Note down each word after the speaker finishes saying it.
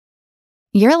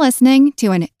You're listening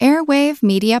to an Airwave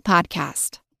Media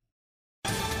Podcast.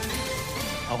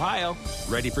 Ohio,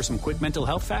 ready for some quick mental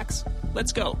health facts?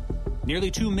 Let's go. Nearly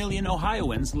 2 million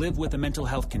Ohioans live with a mental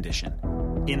health condition.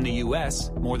 In the U.S.,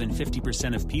 more than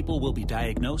 50% of people will be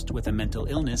diagnosed with a mental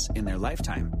illness in their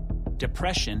lifetime.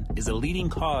 Depression is a leading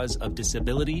cause of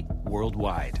disability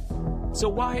worldwide. So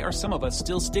why are some of us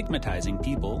still stigmatizing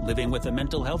people living with a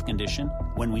mental health condition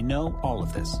when we know all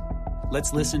of this?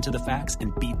 Let's listen to the facts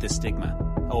and beat the stigma.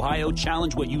 Ohio,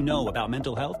 challenge what you know about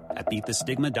mental health at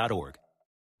beatthestigma.org.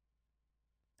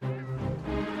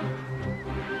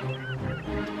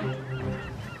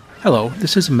 Hello,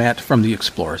 this is Matt from the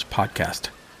Explorers Podcast.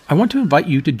 I want to invite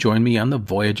you to join me on the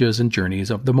voyages and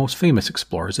journeys of the most famous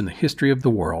explorers in the history of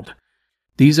the world.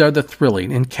 These are the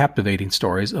thrilling and captivating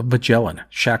stories of Magellan,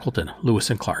 Shackleton, Lewis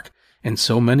and Clark, and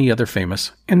so many other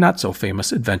famous and not so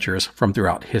famous adventurers from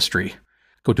throughout history.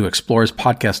 Go to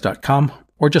explorerspodcast.com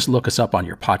or just look us up on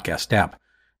your podcast app.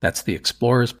 That's the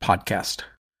Explorers Podcast.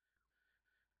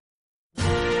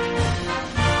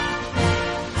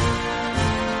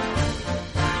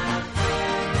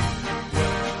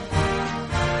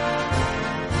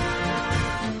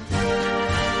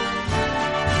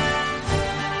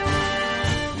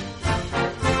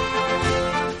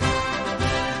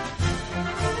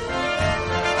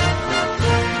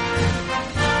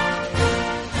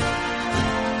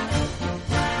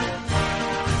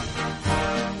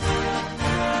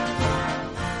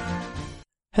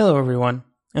 Hello everyone,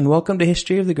 and welcome to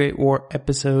History of the Great War,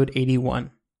 episode 81.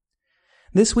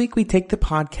 This week we take the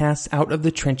podcast out of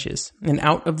the trenches and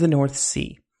out of the North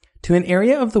Sea to an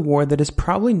area of the war that is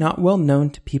probably not well known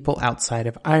to people outside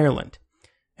of Ireland,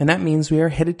 and that means we are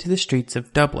headed to the streets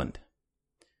of Dublin.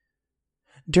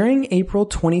 During April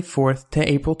 24th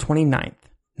to April 29th,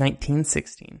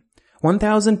 1916,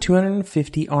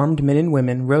 1,250 armed men and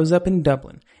women rose up in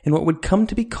Dublin in what would come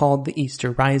to be called the Easter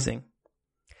Rising.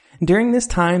 During this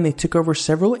time, they took over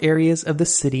several areas of the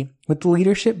city, with the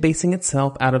leadership basing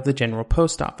itself out of the General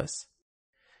Post Office.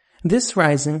 This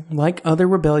rising, like other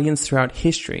rebellions throughout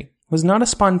history, was not a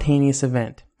spontaneous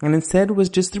event, and instead was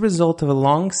just the result of a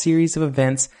long series of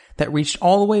events that reached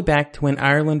all the way back to when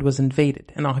Ireland was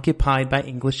invaded and occupied by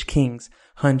English kings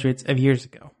hundreds of years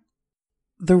ago.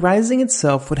 The rising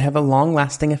itself would have a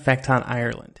long-lasting effect on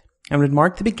Ireland, and would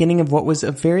mark the beginning of what was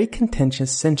a very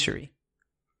contentious century.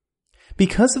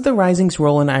 Because of the Rising's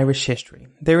role in Irish history,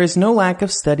 there is no lack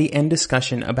of study and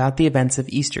discussion about the events of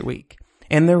Easter week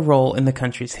and their role in the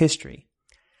country's history.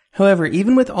 However,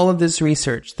 even with all of this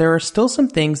research, there are still some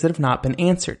things that have not been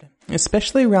answered,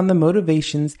 especially around the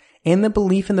motivations and the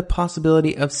belief in the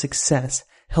possibility of success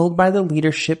held by the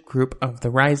leadership group of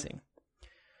the Rising.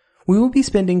 We will be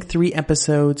spending 3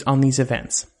 episodes on these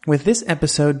events, with this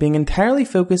episode being entirely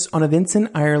focused on events in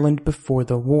Ireland before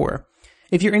the war.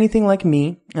 If you're anything like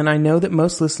me, and I know that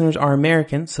most listeners are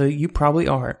American, so you probably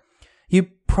are, you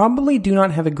probably do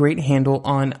not have a great handle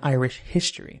on Irish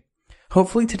history.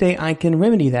 Hopefully today I can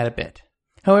remedy that a bit.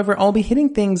 However, I'll be hitting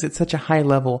things at such a high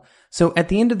level, so at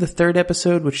the end of the 3rd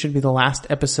episode, which should be the last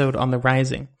episode on the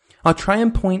Rising, I'll try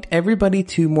and point everybody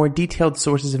to more detailed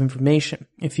sources of information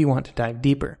if you want to dive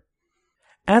deeper.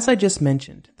 As I just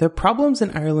mentioned, the problems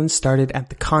in Ireland started at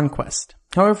the conquest.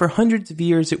 However, for hundreds of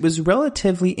years, it was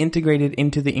relatively integrated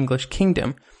into the English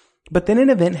kingdom, but then an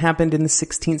event happened in the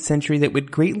 16th century that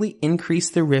would greatly increase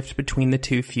the rift between the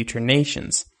two future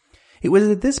nations. It was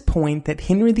at this point that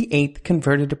Henry VIII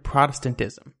converted to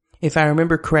Protestantism. If I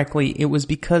remember correctly, it was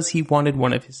because he wanted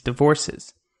one of his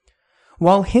divorces.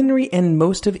 While Henry and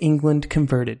most of England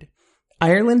converted,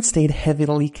 Ireland stayed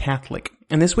heavily Catholic,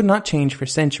 and this would not change for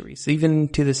centuries, even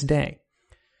to this day.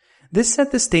 This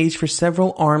set the stage for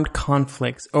several armed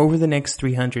conflicts over the next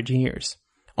 300 years.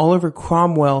 Oliver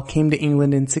Cromwell came to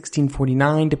England in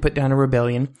 1649 to put down a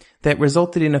rebellion that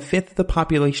resulted in 1/5 of the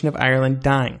population of Ireland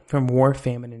dying from war,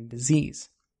 famine, and disease.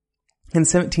 In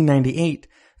 1798,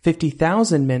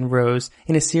 50,000 men rose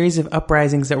in a series of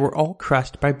uprisings that were all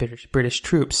crushed by British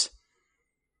troops.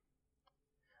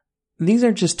 These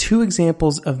are just 2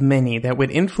 examples of many that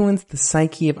would influence the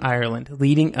psyche of Ireland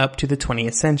leading up to the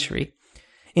 20th century.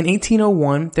 In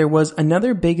 1801, there was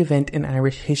another big event in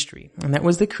Irish history, and that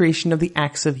was the creation of the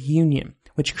Acts of Union,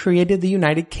 which created the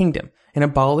United Kingdom and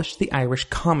abolished the Irish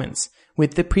Commons,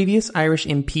 with the previous Irish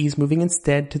MPs moving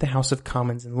instead to the House of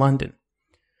Commons in London.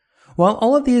 While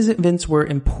all of these events were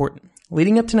important,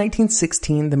 leading up to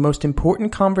 1916, the most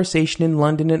important conversation in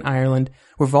London and Ireland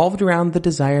revolved around the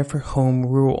desire for home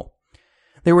rule.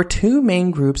 There were 2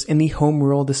 main groups in the home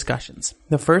rule discussions.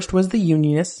 The first was the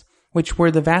Unionists, which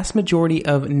were the vast majority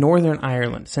of Northern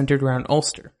Ireland, centered around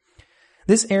Ulster.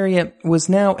 This area was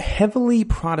now heavily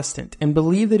Protestant and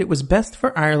believed that it was best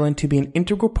for Ireland to be an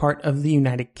integral part of the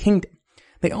United Kingdom.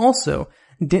 They also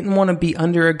didn't want to be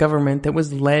under a government that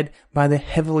was led by the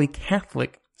heavily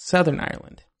Catholic Southern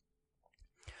Ireland.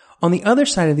 On the other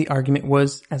side of the argument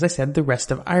was, as I said, the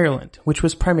rest of Ireland, which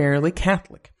was primarily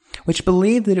Catholic, which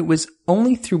believed that it was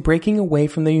only through breaking away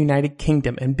from the United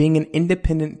Kingdom and being an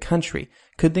independent country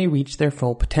could they reach their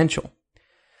full potential.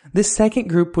 This second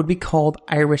group would be called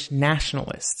Irish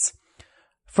nationalists.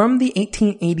 From the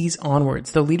 1880s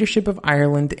onwards, the leadership of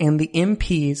Ireland and the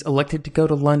MPs elected to go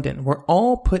to London were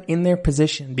all put in their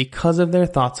position because of their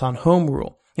thoughts on home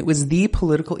rule. It was the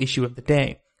political issue of the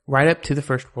day, right up to the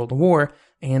First World War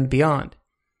and beyond.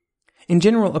 In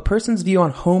general, a person's view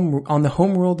on the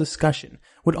home rule discussion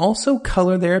would also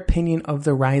color their opinion of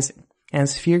the Rising,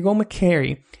 as Feargal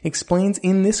McCary explains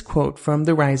in this quote from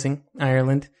The Rising,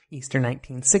 Ireland, Easter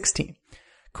 1916.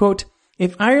 Quote,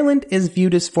 "If Ireland is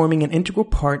viewed as forming an integral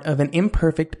part of an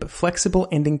imperfect but flexible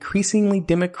and increasingly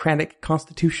democratic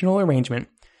constitutional arrangement,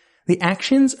 the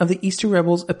actions of the Easter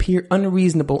rebels appear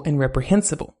unreasonable and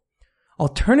reprehensible.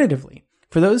 Alternatively,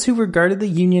 for those who regarded the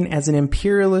Union as an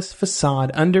imperialist facade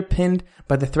underpinned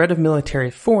by the threat of military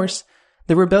force,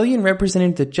 the rebellion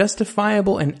represented the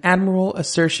justifiable and admirable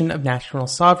assertion of national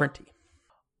sovereignty."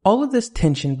 All of this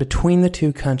tension between the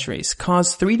two countries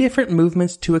caused three different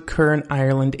movements to occur in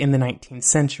Ireland in the 19th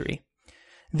century.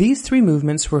 These three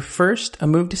movements were first a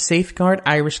move to safeguard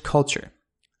Irish culture.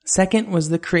 Second was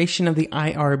the creation of the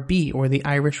IRB, or the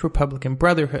Irish Republican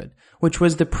Brotherhood, which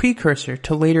was the precursor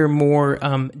to later more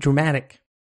dramatic.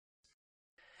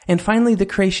 And finally, the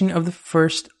creation of the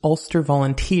first Ulster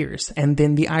Volunteers, and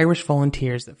then the Irish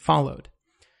Volunteers that followed.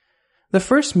 The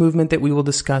first movement that we will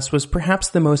discuss was perhaps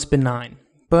the most benign,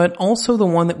 but also the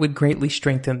one that would greatly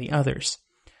strengthen the others.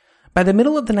 By the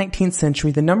middle of the 19th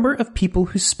century, the number of people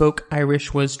who spoke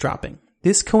Irish was dropping.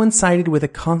 This coincided with a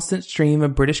constant stream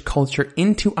of British culture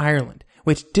into Ireland,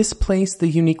 which displaced the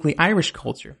uniquely Irish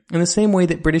culture in the same way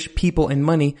that British people and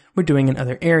money were doing in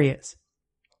other areas.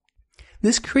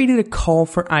 This created a call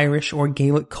for Irish or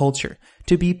Gaelic culture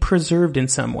to be preserved in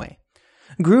some way.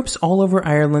 Groups all over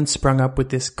Ireland sprung up with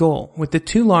this goal, with the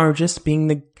two largest being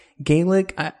the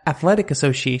Gaelic Athletic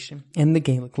Association and the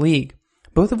Gaelic League,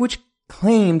 both of which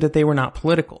claimed that they were not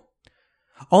political.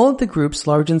 All of the groups,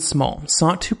 large and small,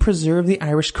 sought to preserve the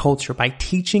Irish culture by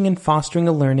teaching and fostering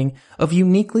a learning of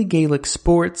uniquely Gaelic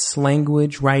sports,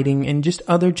 language, writing, and just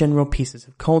other general pieces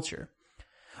of culture.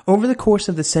 Over the course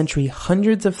of the century,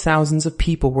 hundreds of thousands of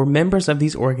people were members of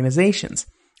these organizations,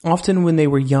 often when they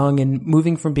were young and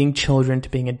moving from being children to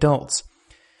being adults.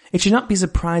 It should not be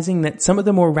surprising that some of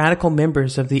the more radical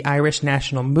members of the Irish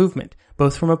national movement,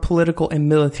 both from a political and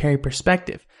military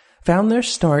perspective, found their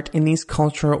start in these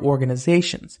cultural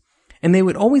organizations, and they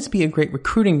would always be a great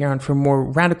recruiting ground for more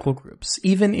radical groups,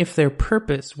 even if their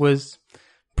purpose was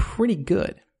pretty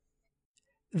good.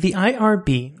 The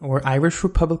IRB, or Irish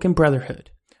Republican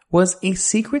Brotherhood, was a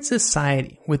secret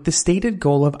society with the stated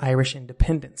goal of Irish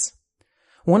independence.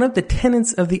 One of the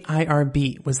tenets of the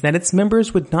IRB was that its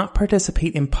members would not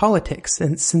participate in politics,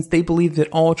 since they believed that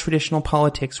all traditional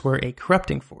politics were a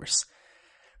corrupting force.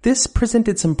 This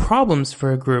presented some problems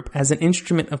for a group as an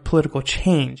instrument of political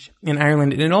change in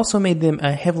Ireland, and it also made them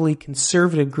a heavily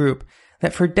conservative group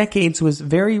that for decades was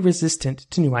very resistant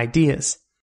to new ideas.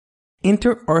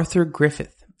 Enter Arthur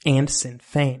Griffith and Sinn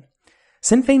Féin.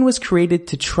 Sinn Féin was created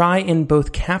to try and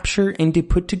both capture and to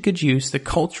put to good use the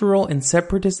cultural and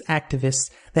separatist activists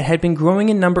that had been growing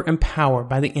in number and power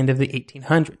by the end of the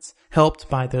 1800s, helped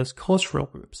by those cultural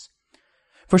groups.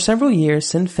 For several years,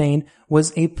 Sinn Féin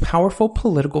was a powerful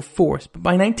political force, but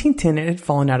by 1910 it had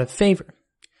fallen out of favor.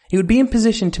 It would be in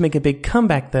position to make a big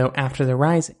comeback, though, after the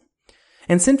Rising.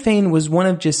 And Sinn Féin was one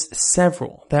of just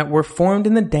several that were formed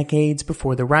in the decades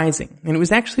before the Rising, and it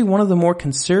was actually one of the more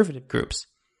conservative groups.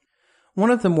 One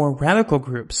of the more radical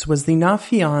groups was the Na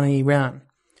Fianna Éireann.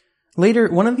 Later,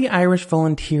 one of the Irish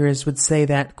volunteers would say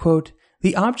that, quote,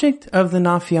 "The object of the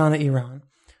Na Fianna Éireann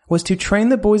was to train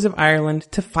the boys of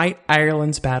Ireland to fight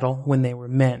Ireland's battle when they were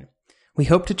men. We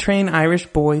hope to train Irish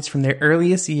boys from their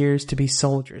earliest years to be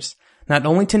soldiers, not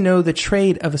only to know the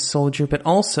trade of a soldier, but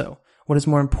also, what is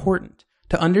more important,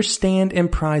 to understand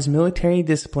and prize military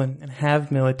discipline and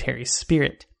have military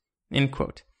spirit." End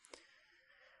quote.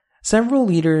 Several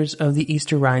leaders of the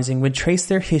Easter Rising would trace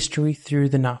their history through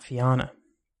the Na Fianna.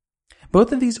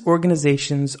 Both of these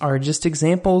organizations are just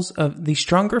examples of the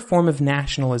stronger form of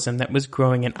nationalism that was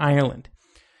growing in Ireland.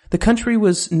 The country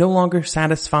was no longer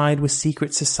satisfied with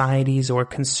secret societies or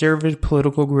conservative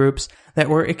political groups that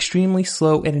were extremely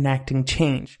slow at enacting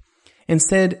change.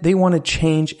 Instead, they wanted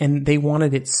change, and they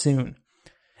wanted it soon.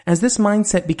 As this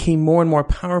mindset became more and more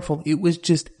powerful, it was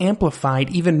just amplified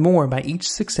even more by each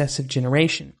successive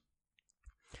generation.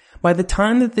 By the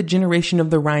time that the generation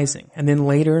of the Rising, and then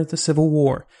later the Civil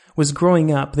War, was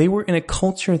growing up, they were in a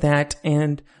culture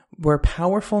where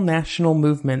powerful national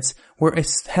movements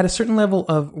had a certain level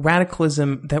of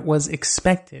radicalism that was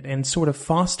expected and sort of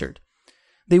fostered.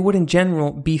 They would in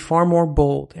general be far more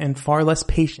bold and far less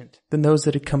patient than those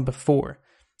that had come before.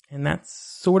 And that's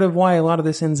sort of why a lot of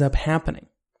this ends up happening.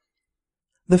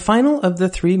 The final of the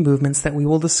three movements that we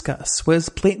will discuss was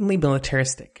blatantly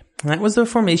militaristic. And that was the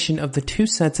formation of the two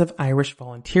sets of Irish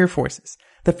volunteer forces,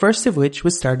 the first of which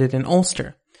was started in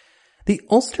Ulster. The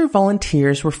Ulster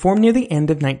Volunteers were formed near the end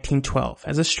of 1912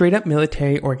 as a straight-up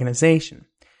military organization.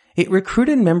 It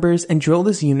recruited members and drilled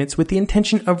as units with the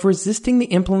intention of resisting the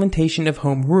implementation of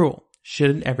home rule,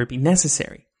 should it ever be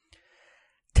necessary.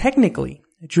 Technically,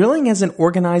 drilling as an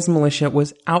organized militia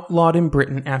was outlawed in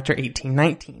Britain after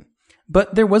 1819,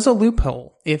 but there was a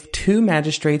loophole if two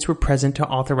magistrates were present to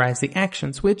authorize the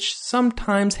actions, which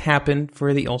sometimes happened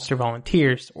for the Ulster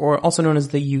Volunteers, or also known as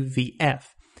the UVF.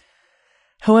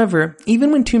 However,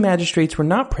 even when two magistrates were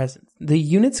not present, the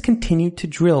units continued to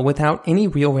drill without any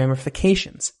real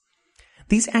ramifications.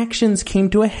 These actions came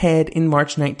to a head in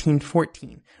March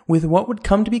 1914 with what would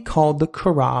come to be called the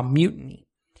Curragh Mutiny.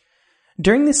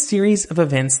 During this series of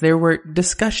events, there were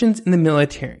discussions in the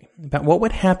military about what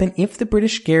would happen if the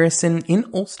British garrison in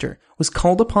Ulster was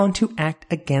called upon to act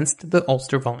against the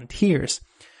Ulster Volunteers.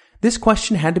 This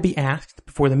question had to be asked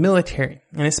before the military,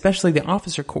 and especially the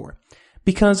officer corps,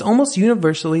 because almost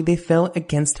universally they fell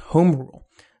against home rule.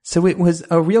 So it was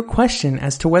a real question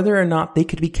as to whether or not they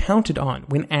could be counted on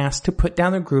when asked to put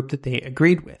down a group that they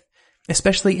agreed with,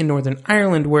 especially in Northern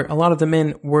Ireland where a lot of the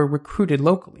men were recruited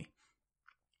locally.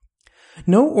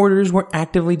 No orders were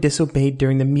actively disobeyed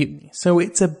during the mutiny, so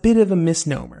it's a bit of a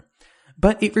misnomer.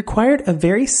 But it required a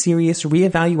very serious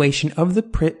reevaluation of the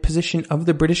position of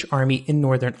the British Army in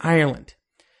Northern Ireland.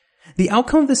 The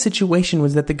outcome of the situation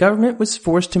was that the government was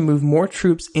forced to move more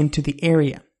troops into the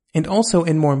area, and also,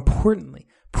 and more importantly,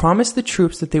 promised the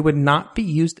troops that they would not be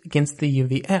used against the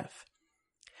UVF.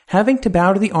 Having to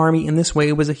bow to the army in this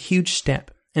way was a huge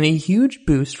step, and a huge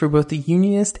boost for both the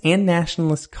Unionist and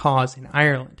Nationalist cause in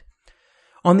Ireland.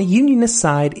 On the Unionist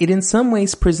side, it in some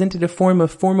ways presented a form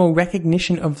of formal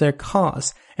recognition of their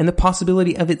cause, and the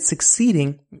possibility of it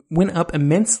succeeding went up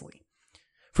immensely.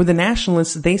 For the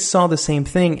Nationalists, they saw the same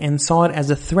thing and saw it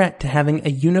as a threat to having a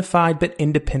unified but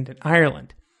independent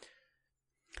Ireland.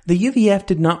 The UVF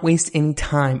did not waste any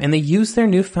time, and they used their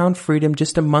newfound freedom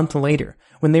just a month later,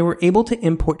 when they were able to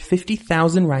import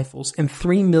 50,000 rifles and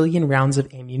 3 million rounds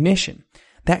of ammunition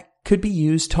that could be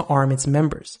used to arm its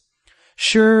members.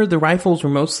 Sure, the rifles were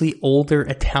mostly older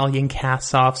Italian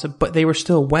cast-offs, but they were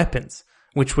still weapons,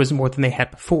 which was more than they had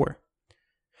before.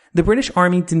 The British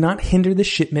Army did not hinder the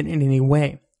shipment in any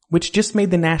way, which just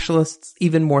made the Nationalists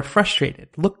even more frustrated.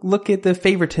 Look at the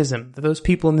favoritism that those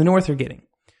people in the North are getting.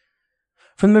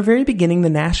 From the very beginning, the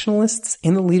Nationalists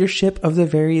and the leadership of the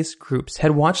various groups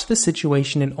had watched the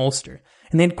situation in Ulster,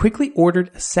 and they had quickly ordered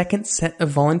a second set of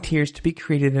volunteers to be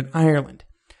created in Ireland.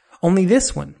 Only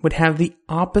this one would have the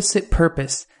opposite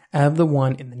purpose of the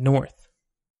one in the North.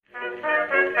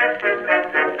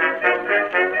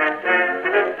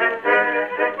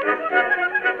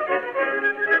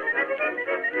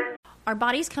 Our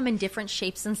bodies come in different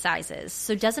shapes and sizes,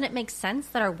 so doesn't it make sense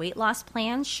that our weight loss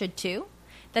plans should too?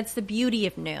 That's the beauty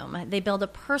of Noom. They build a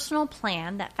personal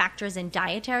plan that factors in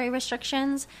dietary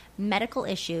restrictions, medical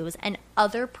issues, and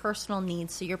other personal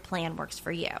needs so your plan works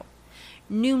for you.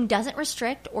 Noom doesn't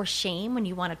restrict or shame when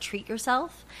you want to treat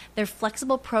yourself. Their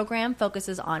flexible program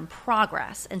focuses on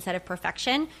progress instead of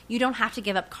perfection. You don't have to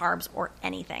give up carbs or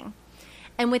anything.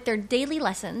 And with their daily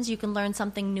lessons, you can learn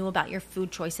something new about your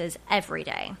food choices every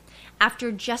day.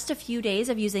 After just a few days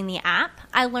of using the app,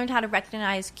 I learned how to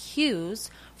recognize cues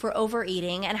for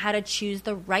overeating and how to choose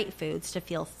the right foods to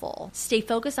feel full. Stay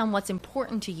focused on what's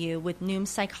important to you with Noom's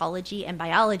psychology and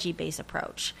biology-based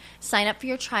approach. Sign up for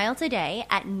your trial today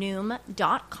at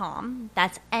Noom.com.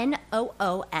 That's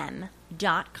Noom.com.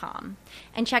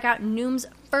 And check out Noom's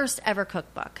first ever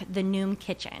cookbook, The Noom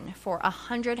Kitchen, for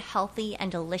 100 healthy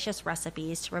and delicious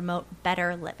recipes to promote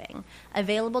better living.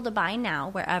 Available to buy now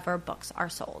wherever books are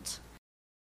sold.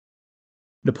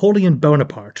 Napoleon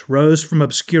Bonaparte rose from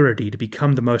obscurity to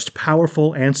become the most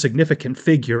powerful and significant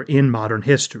figure in modern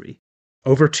history.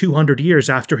 Over 200 years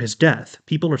after his death,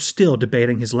 people are still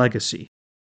debating his legacy.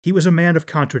 He was a man of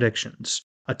contradictions,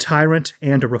 a tyrant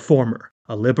and a reformer,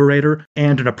 a liberator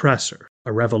and an oppressor,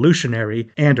 a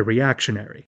revolutionary and a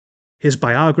reactionary. His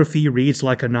biography reads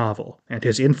like a novel, and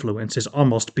his influence is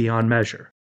almost beyond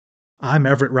measure. I'm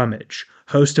Everett Rummage,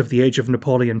 host of the Age of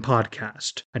Napoleon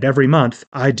podcast, and every month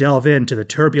I delve into the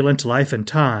turbulent life and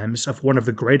times of one of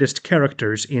the greatest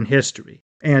characters in history,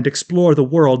 and explore the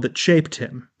world that shaped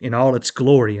him in all its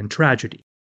glory and tragedy.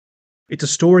 It's a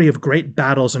story of great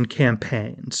battles and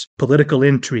campaigns, political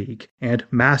intrigue, and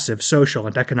massive social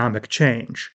and economic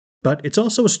change. But it's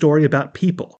also a story about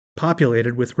people,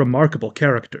 populated with remarkable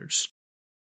characters.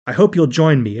 I hope you'll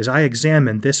join me as I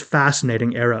examine this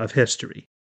fascinating era of history.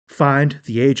 Find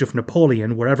The Age of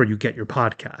Napoleon wherever you get your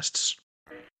podcasts.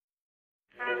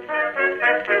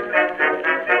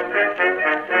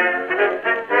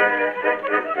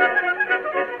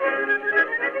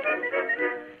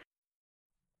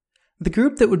 The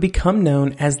group that would become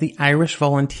known as the Irish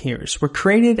Volunteers were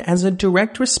created as a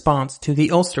direct response to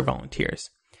the Ulster Volunteers.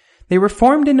 They were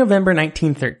formed in November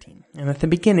 1913, and at the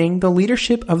beginning, the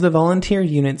leadership of the volunteer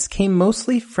units came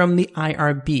mostly from the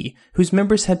IRB, whose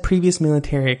members had previous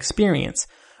military experience,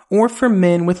 or from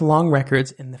men with long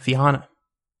records in the Fianna.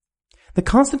 The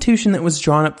constitution that was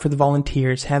drawn up for the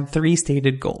volunteers had 3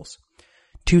 stated goals: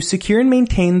 to secure and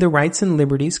maintain the rights and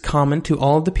liberties common to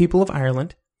all of the people of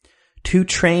Ireland, to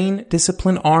train,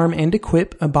 discipline, arm, and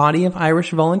equip a body of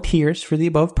Irish volunteers for the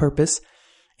above purpose,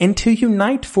 and to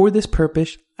unite for this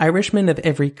purpose Irishmen of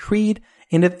every creed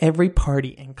and of every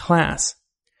party and class.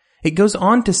 It goes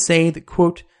on to say that,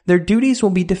 quote, their duties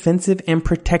will be defensive and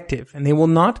protective, and they will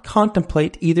not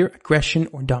contemplate either aggression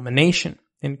or domination,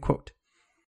 end quote.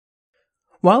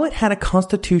 While it had a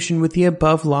constitution with the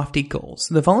above lofty goals,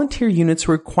 the volunteer units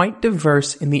were quite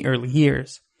diverse in the early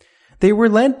years. They were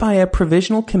led by a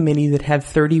provisional committee that had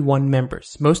 31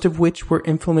 members, most of which were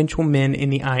influential men in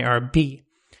the IRB.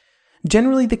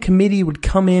 Generally, the committee would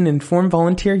come in and form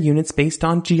volunteer units based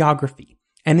on geography,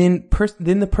 and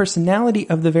then the personality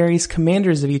of the various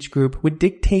commanders of each group would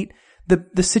dictate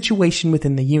the situation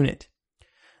within the unit.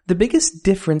 The biggest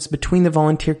difference between the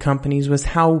volunteer companies was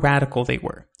how radical they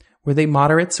were. Were they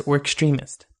moderates or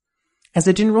extremist? As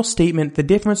a general statement, the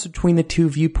difference between the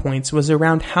two viewpoints was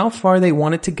around how far they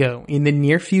wanted to go in the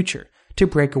near future to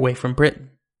break away from Britain.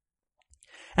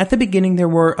 At the beginning, there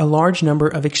were a large number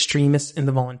of extremists in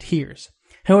the volunteers.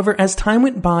 However, as time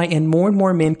went by and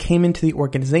more men came into the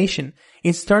organization,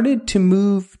 it started to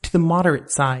move to the moderate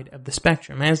side of the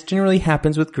spectrum, as generally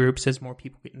happens with groups as more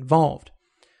people get involved.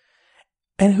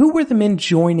 And who were the men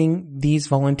joining these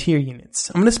volunteer units?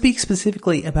 I'm going to speak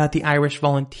specifically about the Irish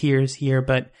Volunteers here,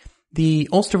 but the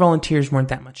Ulster Volunteers weren't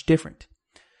that much different.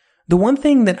 The one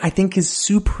thing that I think is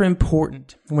super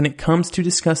important when it comes to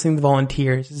discussing the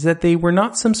volunteers is that they were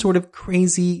not some sort of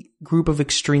crazy group of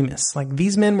extremists. Like,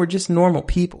 these men were just normal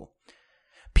people.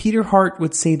 Peter Hart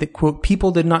would say that, quote,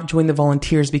 people did not join the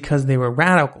volunteers because they were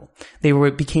radical. They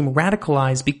became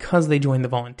radicalized because they joined the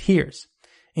volunteers,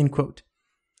 end quote.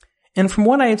 And from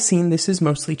what I have seen, this is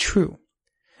mostly true.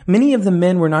 Many of the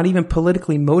men were not even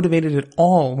politically motivated at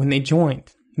all when they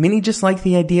joined. Many just liked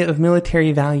the idea of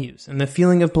military values and the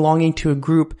feeling of belonging to a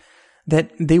group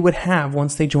that they would have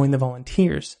once they joined the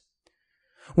volunteers.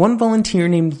 One volunteer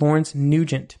named Lawrence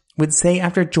Nugent would say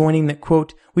after joining that,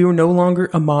 quote, we were no longer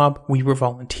a mob, we were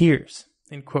volunteers,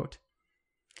 end quote.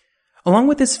 Along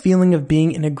with this feeling of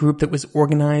being in a group that was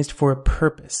organized for a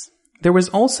purpose, there was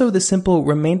also the simple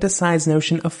romanticized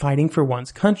notion of fighting for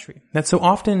one's country that so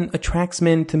often attracts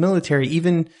men to military,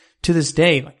 even to this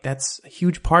day. Like, that's a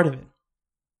huge part of it.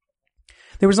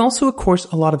 There was also, of course,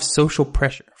 a lot of social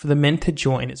pressure for the men to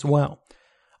join as well.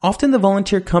 Often the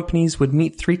volunteer companies would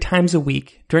meet 3 times a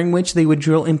week, during which they would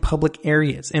drill in public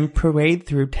areas and parade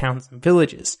through towns and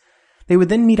villages. They would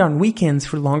then meet on weekends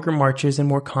for longer marches and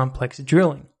more complex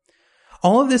drilling.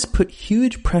 All of this put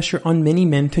huge pressure on many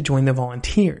men to join the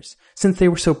volunteers, since they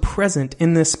were so present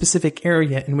in the specific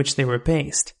area in which they were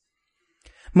based.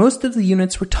 Most of the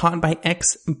units were taught by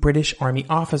ex-British Army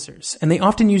officers, and they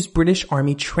often used British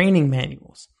Army training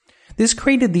manuals. This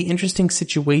created the interesting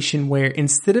situation where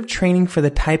instead of training for the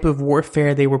type of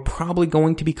warfare they were probably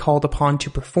going to be called upon to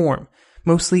perform,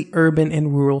 mostly urban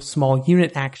and rural small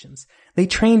unit actions, they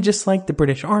trained just like the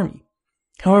British Army.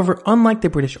 However, unlike the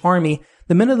British Army,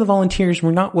 the men of the volunteers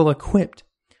were not well equipped.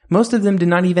 Most of them did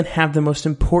not even have the most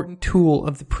important tool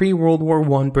of the pre-World War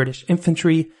I British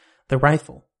infantry, the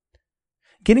rifle.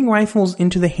 Getting rifles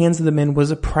into the hands of the men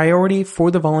was a priority for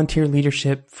the volunteer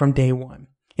leadership from day one.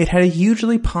 It had a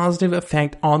hugely positive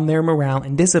effect on their morale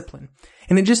and discipline,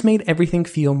 and it just made everything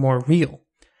feel more real.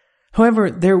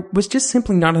 However, there was just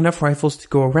simply not enough rifles to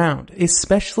go around,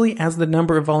 especially as the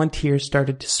number of volunteers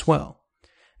started to swell.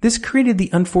 This created the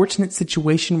unfortunate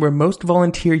situation where most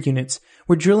volunteer units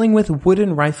were drilling with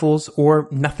wooden rifles or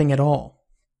nothing at all.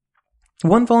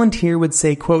 One volunteer would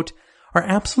say, quote, Our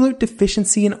absolute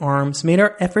deficiency in arms made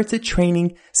our efforts at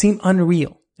training seem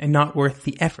unreal and not worth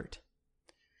the effort.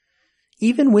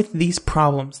 Even with these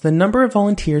problems, the number of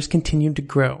volunteers continued to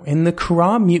grow, and the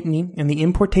Curragh Mutiny and the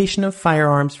importation of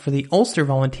firearms for the Ulster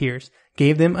Volunteers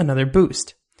gave them another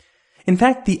boost. In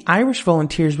fact, the Irish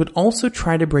Volunteers would also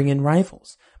try to bring in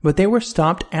rifles, but they were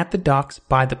stopped at the docks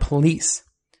by the police.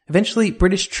 Eventually,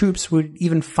 British troops would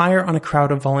even fire on a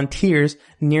crowd of volunteers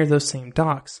near those same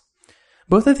docks.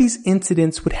 Both of these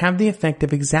incidents would have the effect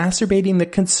of exacerbating the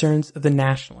concerns of the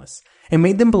nationalists and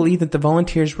made them believe that the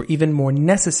volunteers were even more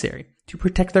necessary to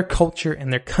protect their culture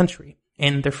and their country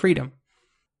and their freedom.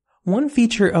 One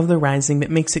feature of the Rising that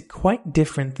makes it quite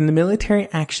different than the military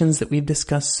actions that we've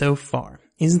discussed so far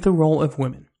is the role of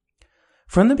women.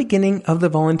 From the beginning of the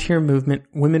volunteer movement,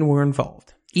 women were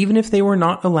involved, even if they were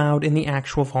not allowed in the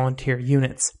actual volunteer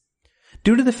units.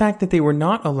 Due to the fact that they were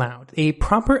not allowed, a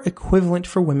proper equivalent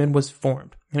for women was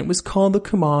formed, and it was called the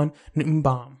Cumann na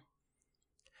mBan.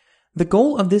 The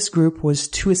goal of this group was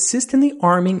to assist in the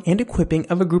arming and equipping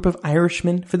of a group of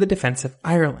Irishmen for the defense of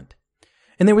Ireland.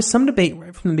 And there was some debate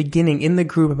right from the beginning in the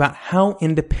group about how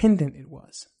independent it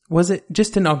was. Was it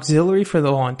just an auxiliary for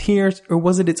the volunteers, or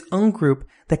was it its own group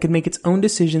that could make its own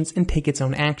decisions and take its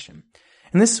own action?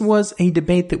 And this was a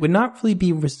debate that would not really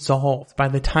be resolved by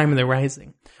the time of the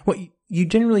Rising. What you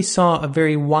generally saw a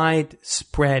very wide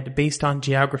spread based on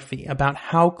geography about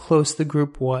how close the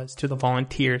group was to the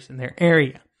volunteers in their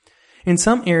area. In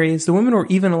some areas, the women were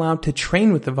even allowed to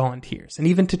train with the volunteers and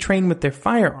even to train with their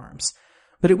firearms.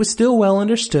 But it was still well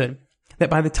understood that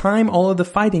by the time all of the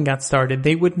fighting got started,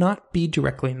 they would not be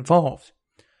directly involved.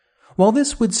 While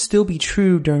this would still be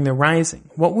true during the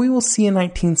Rising, what we will see in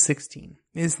 1916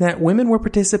 is that women were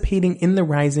participating in the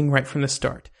Rising right from the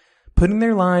start, putting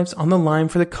their lives on the line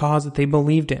for the cause that they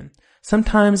believed in,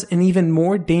 sometimes in even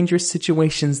more dangerous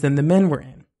situations than the men were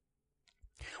in.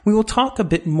 We will talk a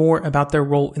bit more about their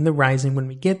role in the Rising when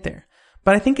we get there,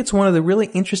 but I think it's one of the really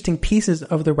interesting pieces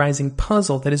of the Rising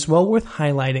puzzle that is well worth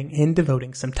highlighting and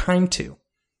devoting some time to.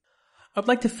 I'd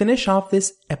like to finish off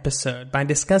this episode by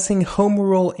discussing home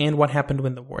rule and what happened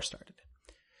when the war started.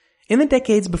 In the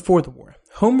decades before the war,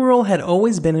 home rule had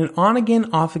always been an on-again,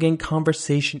 off-again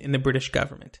conversation in the British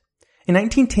government. In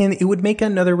 1910, it would make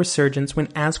another resurgence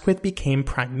when Asquith became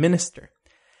Prime Minister.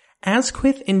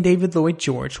 Asquith and David Lloyd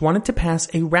George wanted to pass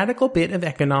a radical bit of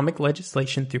economic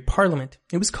legislation through Parliament.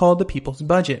 It was called the People's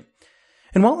Budget.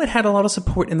 And while it had a lot of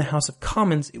support in the House of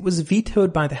Commons, it was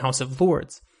vetoed by the House of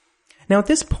Lords. Now at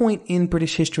this point in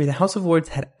British history, the House of Lords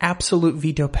had absolute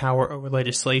veto power over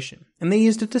legislation, and they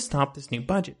used it to stop this new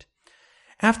budget.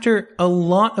 After a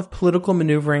lot of political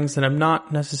maneuverings that I'm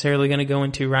not necessarily going to go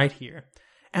into right here,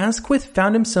 Asquith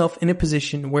found himself in a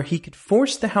position where he could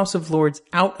force the House of Lords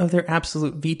out of their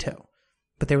absolute veto.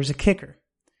 But there was a kicker.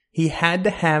 He had to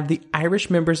have the Irish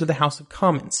members of the House of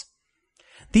Commons.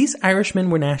 These Irishmen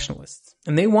were nationalists,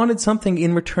 and they wanted something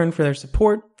in return for their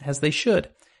support, as they should,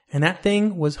 and that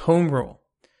thing was home rule.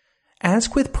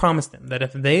 Asquith promised them that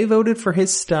if they voted for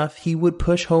his stuff, he would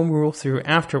push home rule through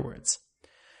afterwards.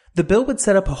 The bill would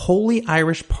set up a wholly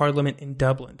Irish parliament in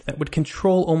Dublin that would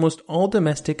control almost all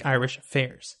domestic Irish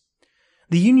affairs.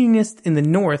 The Unionists in the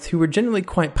north, who were generally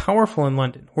quite powerful in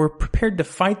London, were prepared to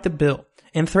fight the bill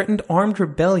and threatened armed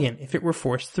rebellion if it were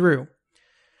forced through.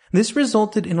 This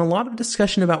resulted in a lot of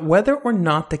discussion about whether or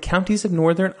not the counties of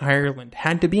Northern Ireland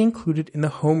had to be included in the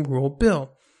Home Rule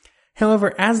Bill.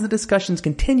 However, as the discussions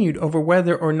continued over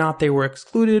whether or not they were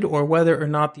excluded, or whether or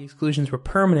not the exclusions were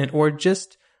permanent, or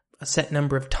just a set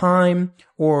number of time,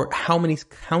 or how many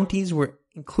counties were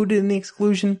included in the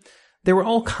exclusion, there were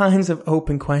all kinds of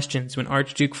open questions when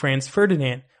Archduke Franz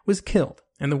Ferdinand was killed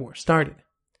and the war started.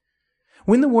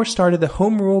 When the war started, the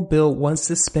Home Rule Bill was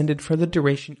suspended for the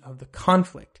duration of the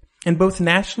conflict, and both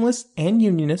nationalists and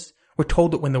unionists were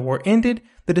told that when the war ended,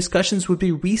 the discussions would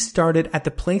be restarted at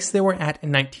the place they were at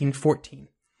in 1914.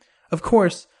 Of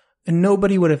course,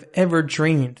 nobody would have ever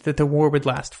dreamed that the war would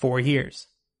last 4 years.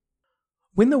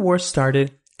 When the war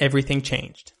started, everything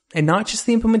changed, and not just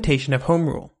the implementation of Home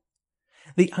Rule.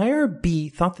 The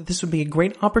IRB thought that this would be a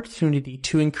great opportunity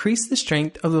to increase the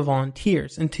strength of the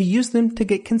volunteers and to use them to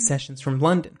get concessions from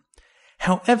London.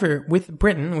 However, with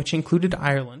Britain, which included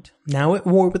Ireland, now at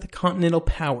war with a continental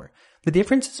power, the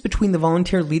differences between the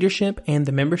volunteer leadership and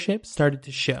the membership started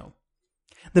to show.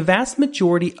 The vast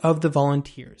majority of the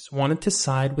volunteers wanted to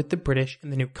side with the British in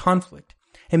the new conflict,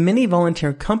 and many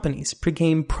volunteer companies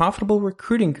became profitable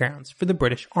recruiting grounds for the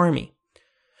British Army.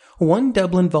 One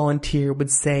Dublin volunteer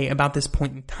would say about this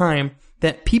point in time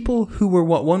that people who were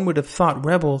what one would have thought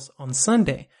rebels on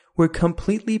Sunday were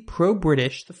completely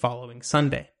pro-British the following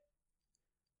Sunday.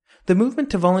 The movement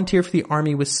to volunteer for the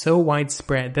army was so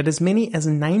widespread that as many as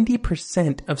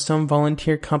 90% of some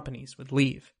volunteer companies would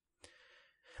leave.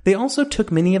 They also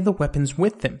took many of the weapons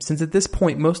with them, since at this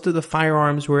point most of the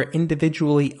firearms were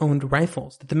individually owned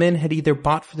rifles that the men had either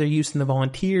bought for their use in the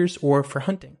volunteers or for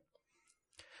hunting.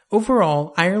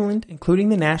 Overall, Ireland, including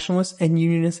the nationalist and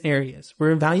unionist areas,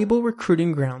 were valuable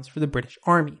recruiting grounds for the British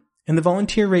Army, and the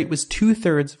volunteer rate was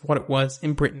 2/3 of what it was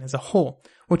in Britain as a whole,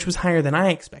 which was higher than I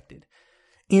expected.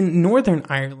 In Northern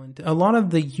Ireland, a lot of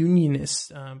the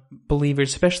unionist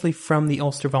believers, especially from the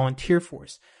Ulster Volunteer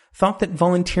Force, thought that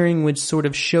volunteering would sort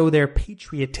of show their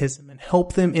patriotism and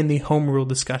help them in the Home Rule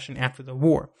discussion after the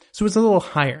war, so it was a little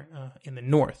higher in the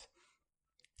north.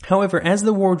 However, as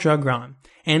the war dragged on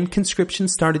and conscription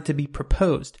started to be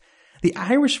proposed, the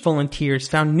Irish volunteers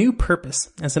found new purpose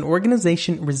as an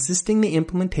organization resisting the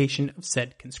implementation of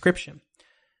said conscription.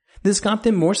 This got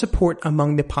them more support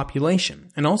among the population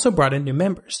and also brought in new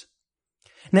members.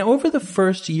 Now, over the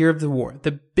first year of the war,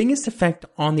 the biggest effect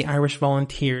on the Irish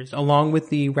volunteers, along with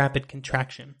the rapid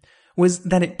contraction, was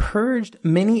that it purged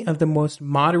many of the most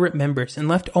moderate members and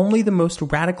left only the most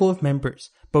radical of members,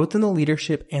 both in the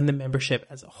leadership and the membership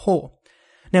as a whole.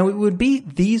 Now, it would be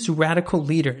these radical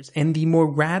leaders and the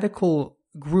more radical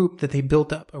group that they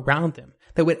built up around them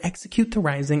that would execute the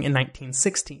Rising in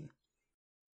 1916.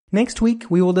 Next week,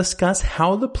 we will discuss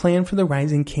how the plan for the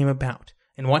Rising came about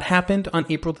and what happened on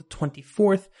April the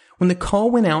 24th when the call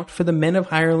went out for the men of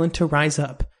Ireland to rise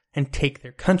up and take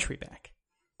their country back.